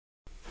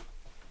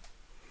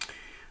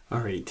All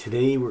right,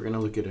 today we're going to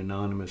look at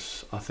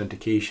anonymous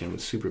authentication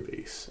with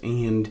Supabase.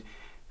 And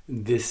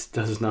this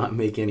does not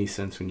make any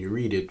sense when you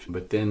read it,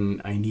 but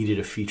then I needed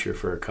a feature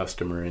for a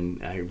customer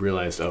and I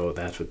realized, oh,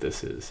 that's what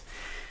this is.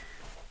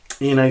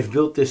 And I've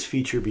built this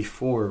feature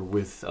before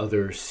with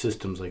other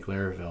systems like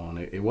Laravel, and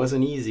it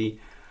wasn't easy,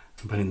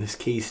 but in this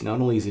case,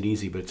 not only is it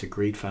easy, but it's a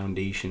great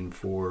foundation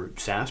for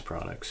SaaS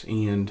products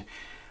and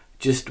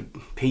just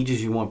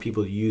pages you want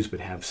people to use but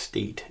have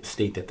state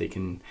that they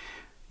can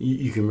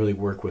you can really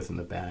work with in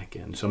the back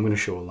end. So I'm going to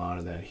show a lot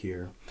of that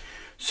here.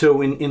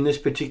 So in this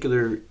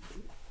particular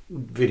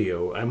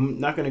video, I'm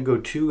not going to go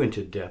too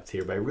into depth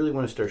here, but I really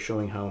want to start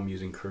showing how I'm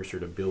using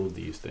Cursor to build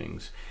these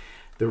things.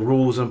 The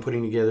rules I'm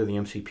putting together, the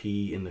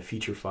MCP, and the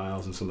feature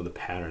files, and some of the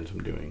patterns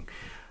I'm doing.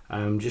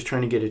 I'm just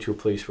trying to get it to a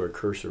place where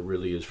Cursor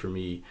really is for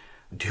me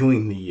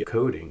doing the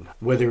coding.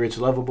 Whether it's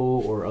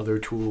Lovable or other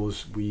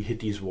tools, we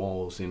hit these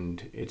walls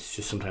and it's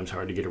just sometimes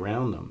hard to get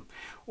around them.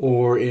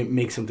 Or it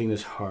makes something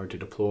that's hard to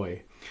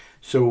deploy.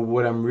 So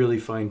what I'm really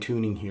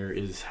fine-tuning here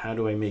is how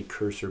do I make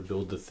Cursor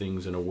build the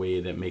things in a way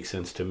that makes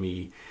sense to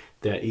me,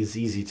 that is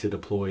easy to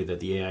deploy,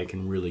 that the AI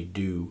can really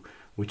do,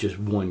 which is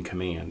one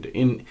command.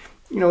 And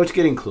it's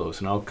getting close,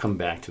 and I'll come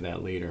back to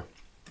that later.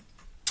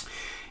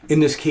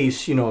 In this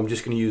case, I'm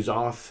just going to use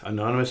Auth,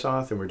 anonymous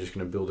Auth, and we're just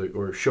going to build it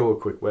or show a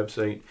quick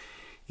website,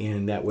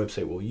 and that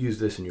website will use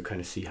this, and you'll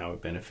kind of see how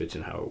it benefits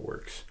and how it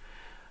works.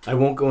 I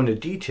won't go into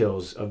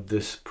details of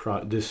this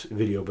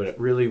video, but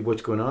really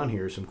what's going on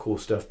here is some cool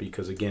stuff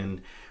because,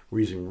 again,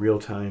 we're using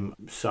real-time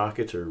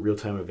sockets or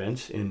real-time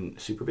events in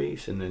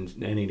Supabase, and then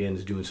N8N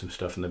is doing some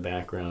stuff in the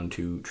background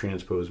to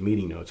transpose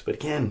meeting notes. But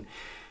again,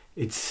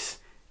 it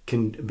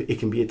can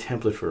be a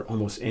template for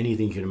almost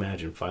anything you can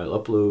imagine: file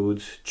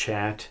uploads,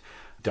 chat,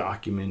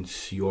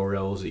 documents,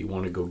 URLs that you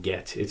want to go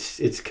get.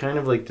 It's kind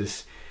of like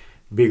this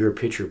bigger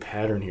picture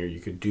pattern here you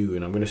could do,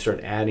 and I'm going to start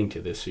adding to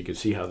this so you can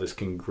see how this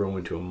can grow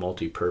into a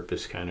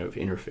multi-purpose kind of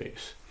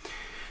interface.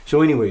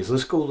 So anyways,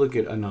 let's go look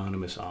at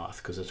anonymous Auth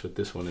because that's what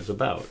this one is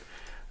about.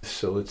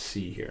 So let's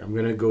see here. I'm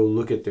going to go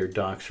look at their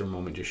docs for a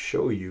moment, just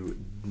show you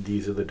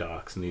these are the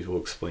docs and these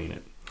will explain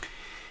it.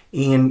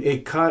 And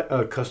it caught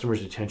a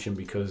customer's attention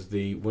because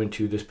they went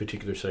to this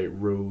particular site,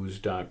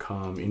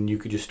 rose.com, and you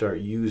could just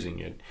start using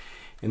it.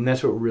 And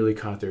that's what really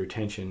caught their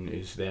attention,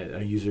 is that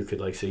a user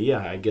could say,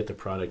 yeah, I get the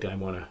product, I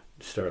want to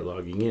start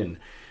logging in.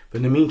 But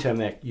in the meantime,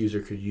 that user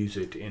could use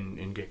it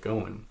and get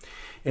going.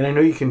 And I know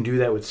you can do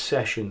that with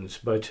sessions,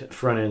 but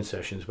front-end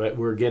sessions, but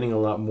we're getting a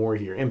lot more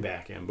here, in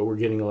back-end, but we're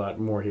getting a lot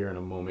more here in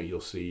a moment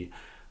you'll see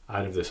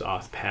out of this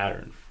Auth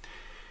pattern.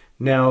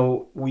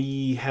 Now,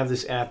 we have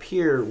this app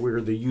here where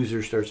the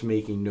user starts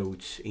making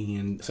notes,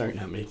 and, sorry,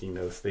 not making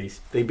notes,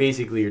 they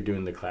basically are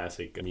doing the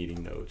classic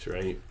meeting notes,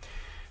 right?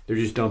 They're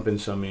just dumping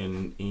some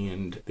in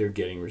and they're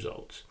getting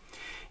results.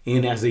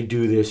 And as they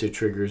do this,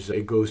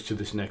 it goes to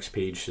this next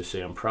page to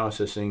say I'm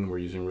processing. We're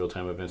using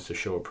real-time events to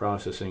show a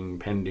processing,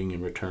 pending,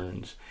 and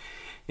returns.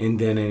 And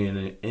then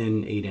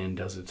N8N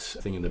does its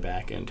thing in the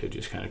back end to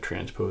just kind of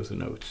transpose the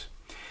notes.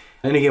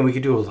 And again, we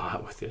could do a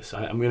lot with this.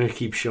 I'm going to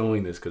keep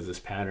showing this because this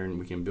pattern,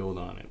 we can build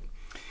on it.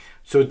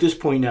 So at this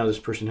point now, this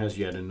person has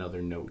yet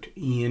another note.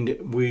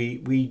 And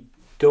we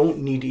don't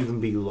need to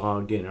even be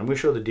logged in. I'm going to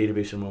show the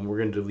database in a moment. We're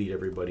going to delete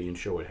everybody and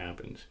show what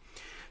happens.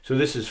 So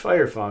this is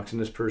Firefox,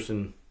 and this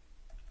person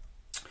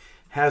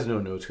has no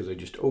notes because I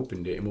just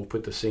opened it, and we'll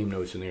put the same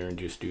notes in there and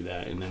just do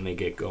that, and then they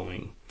get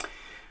going.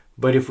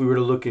 But if we were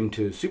to look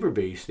into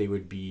Supabase, they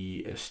would be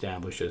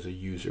established as a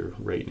user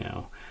right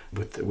now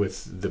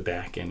with the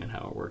back end and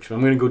how it works. So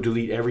I'm going to go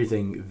delete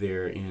everything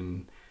there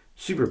in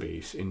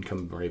Supabase and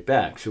come right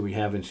back. So we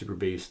have in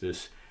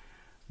Supabase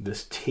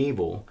this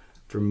table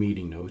for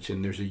meeting notes,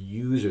 and there's a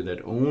user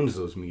that owns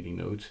those meeting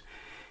notes,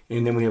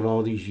 and then we have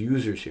all these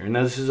users here. And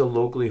now this is a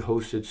locally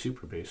hosted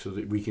Supabase, so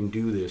that we can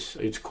do this.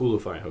 It's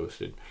Coolify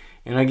hosted.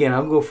 And again,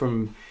 I'll go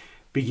from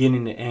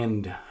beginning to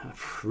end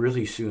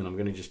really soon. I'm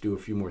going to just do a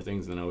few more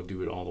things, and then I'll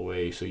do it all the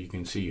way so you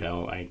can see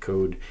how I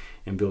code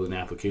and build an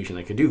application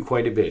that can do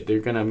quite a bit.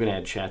 I'm going to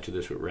add chat to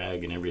this with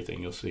RAG and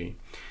everything, you'll see.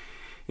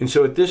 And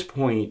so at this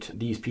point,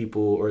 these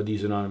people or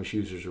these anonymous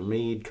users are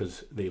made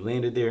because they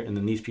landed there, and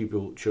then these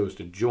people chose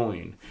to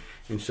join.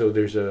 And so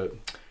there's a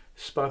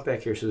spot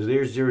back here. So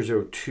there's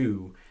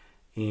 002.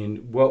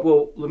 And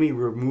well, let me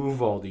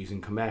remove all these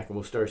and come back, and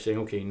we'll start saying,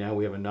 okay, now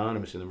we have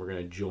anonymous, and then we're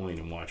going to join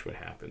and watch what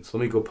happens.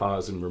 Let me go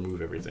pause and remove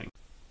everything.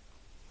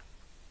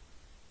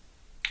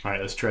 All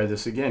right, let's try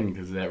this again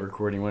because that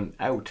recording went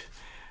out.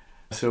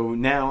 So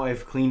now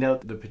I've cleaned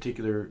out the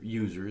particular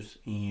users,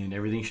 and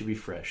everything should be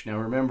fresh. Now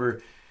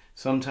remember,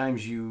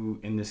 sometimes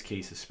in this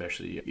case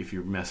especially, if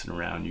you're messing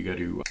around, you got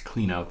to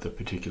clean out the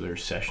particular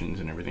sessions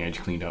and everything. I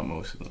just cleaned out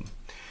most of them.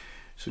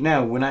 So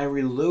now when I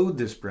reload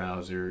this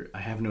browser, I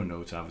have no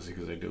notes obviously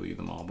because I deleted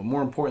them all. But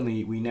more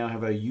importantly, we now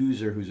have a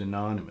user who's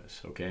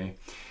anonymous, okay?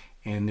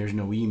 And there's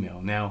no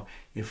email. Now,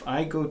 if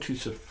I go to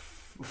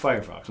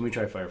Firefox, let me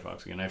try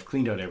Firefox again. I've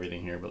cleaned out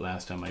everything here, but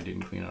last time I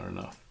didn't clean out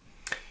enough.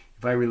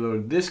 If I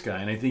reload this guy,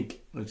 and I think,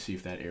 let's see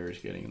if that error is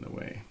getting in the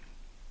way.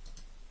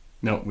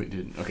 No, we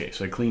didn't. Okay,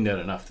 so I cleaned that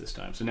enough this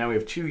time. So now we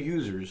have two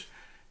users,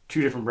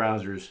 two different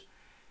browsers,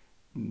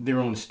 their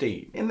own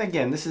state. And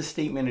again, this is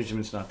state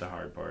management's not the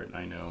hard part,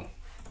 I know.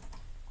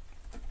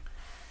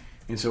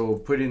 And so we'll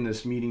put in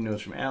this meeting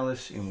notes from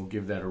Alice and we'll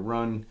give that a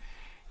run.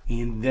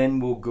 And then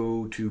we'll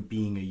go to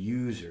being a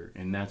user.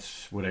 And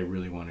that's what I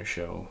really want to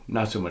show.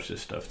 Not so much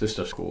this stuff. This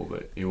stuff's cool,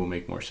 but it will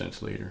make more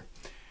sense later.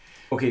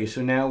 Okay,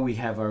 so now we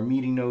have our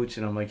meeting notes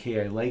and I'm like,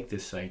 hey, I like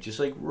this site, just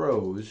like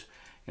Rose,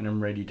 and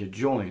I'm ready to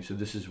join. So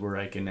this is where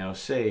I can now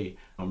say,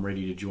 I'm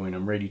ready to join.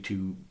 I'm ready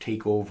to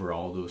take over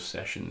all those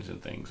sessions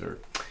and things, or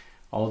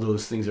all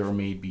those things that were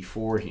made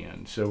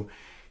beforehand. So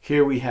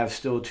here we have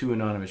still two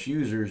anonymous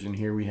users, and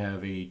here we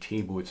have a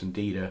table with some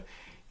data.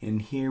 And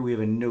here we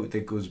have a note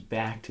that goes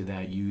back to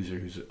that user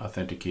who's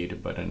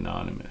authenticated but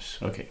anonymous.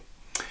 Okay,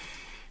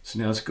 so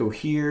now let's go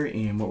here,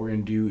 and what we're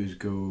going to do is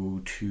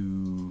go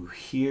to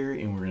here,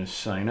 and we're going to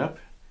sign up.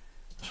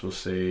 So we'll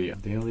say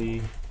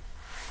daily,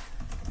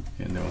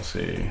 and then we'll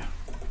say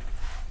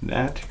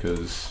that,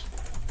 because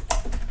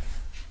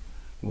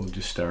we'll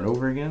just start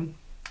over again.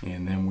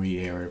 And then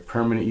we are a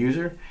permanent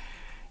user.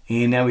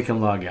 And now we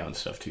can log out and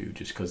stuff too,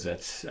 just because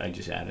I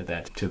just added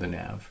that to the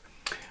nav.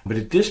 But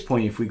at this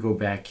point, if we go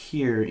back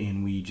here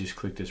and we just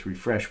click this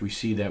refresh, we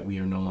see that we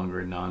are no longer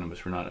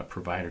anonymous. We're not a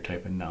provider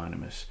type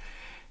anonymous.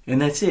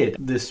 And that's it.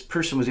 This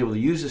person was able to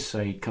use the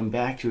site, come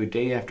back to it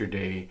day after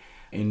day,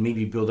 and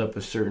maybe build up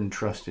a certain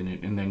trust in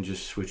it, and then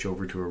just switch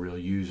over to a real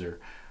user.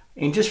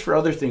 And just for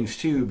other things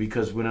too,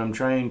 because when I'm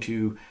trying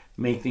to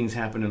make things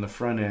happen in the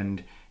front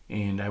end,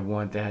 and I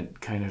want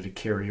that kind of to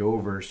carry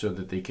over so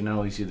that they can not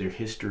only see their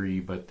history,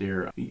 but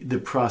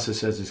the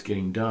process as it's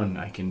getting done,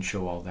 I can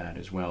show all that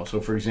as well. So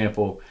for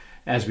example,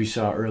 as we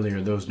saw earlier,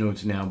 those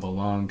notes now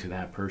belong to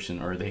that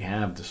person, or they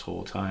have this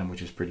whole time,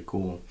 which is pretty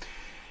cool.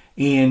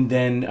 And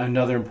then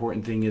another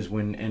important thing is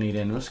when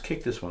N8N, let's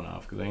kick this one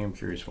off, because I am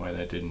curious why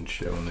that didn't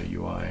show in the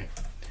UI.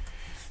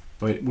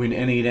 But when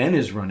N8N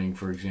is running,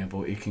 for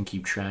example, it can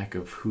keep track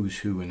of who's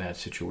who in that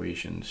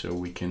situation. So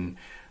we can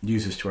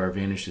use this to our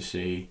advantage to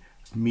say,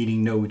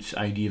 meeting notes,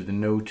 ID of the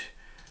note,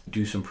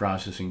 do some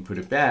processing, put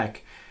it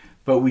back.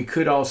 But we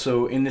could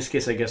also, in this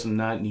case, I guess I'm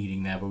not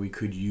needing that, but we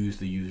could use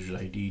the user's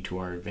ID to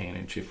our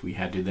advantage if we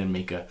had to then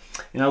make a,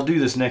 and I'll do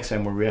this next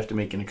time where we have to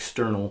make an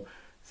external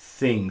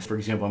thing. For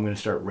example, I'm going to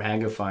start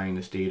ragifying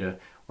this data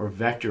or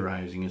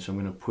vectorizing it. So I'm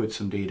going to put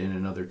some data in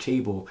another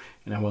table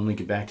and I want to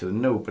link it back to the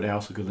note, but I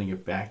also could link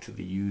it back to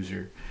the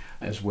user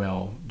as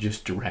well,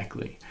 just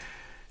directly.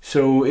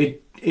 So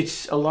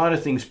it's a lot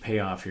of things pay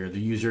off here.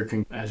 The user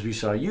can, as we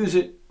saw, use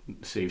it,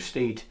 save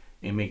state,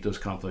 and make those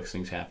complex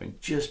things happen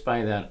just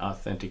by that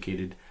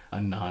authenticated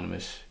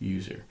anonymous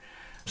user.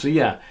 So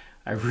yeah,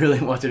 I really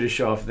wanted to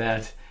show off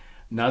that.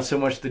 Not so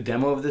much the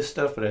demo of this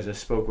stuff, but as I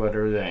spoke about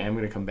earlier, I am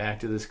going to come back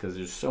to this because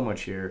there's so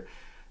much here.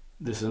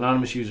 This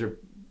anonymous user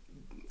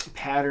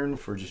pattern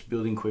for just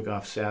building quick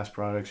off SaaS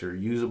products or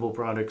usable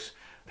products,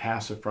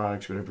 passive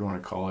products, whatever you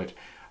want to call it,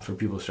 for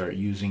people to start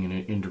using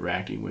and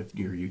interacting with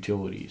your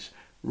utilities.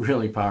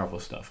 Really powerful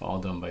stuff,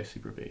 all done by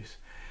Supabase.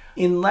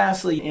 And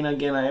lastly, and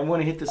again, I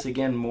want to hit this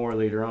again more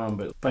later on,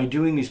 but by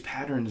doing these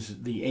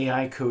patterns, the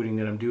AI coding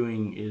that I'm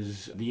doing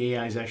is the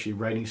AI is actually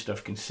writing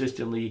stuff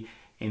consistently,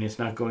 and it's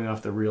not going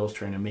off the rails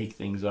trying to make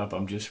things up.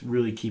 I'm just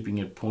really keeping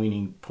it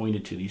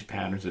pointed to these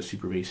patterns that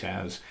Supabase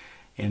has,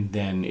 and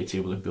then it's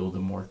able to build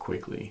them more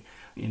quickly.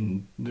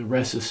 And the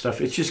rest of the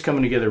stuff, it's just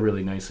coming together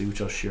really nicely,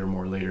 which I'll share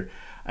more later.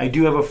 I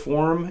do have a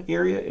forum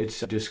area.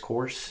 It's a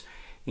discourse,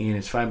 and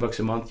it's $5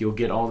 a month. You'll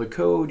get all the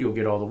code, you'll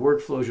get all the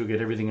workflows, you'll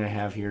get everything I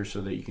have here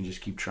so that you can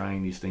just keep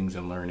trying these things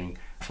and learning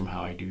from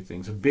how I do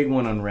things. A big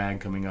one on RAG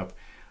coming up.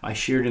 I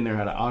shared in there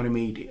how to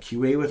automate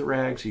QA with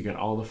RAG, so you got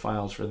all the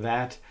files for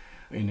that.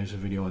 And there's a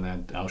video on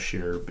that I'll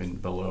share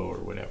below or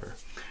whatever.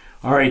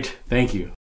 All right, thank you.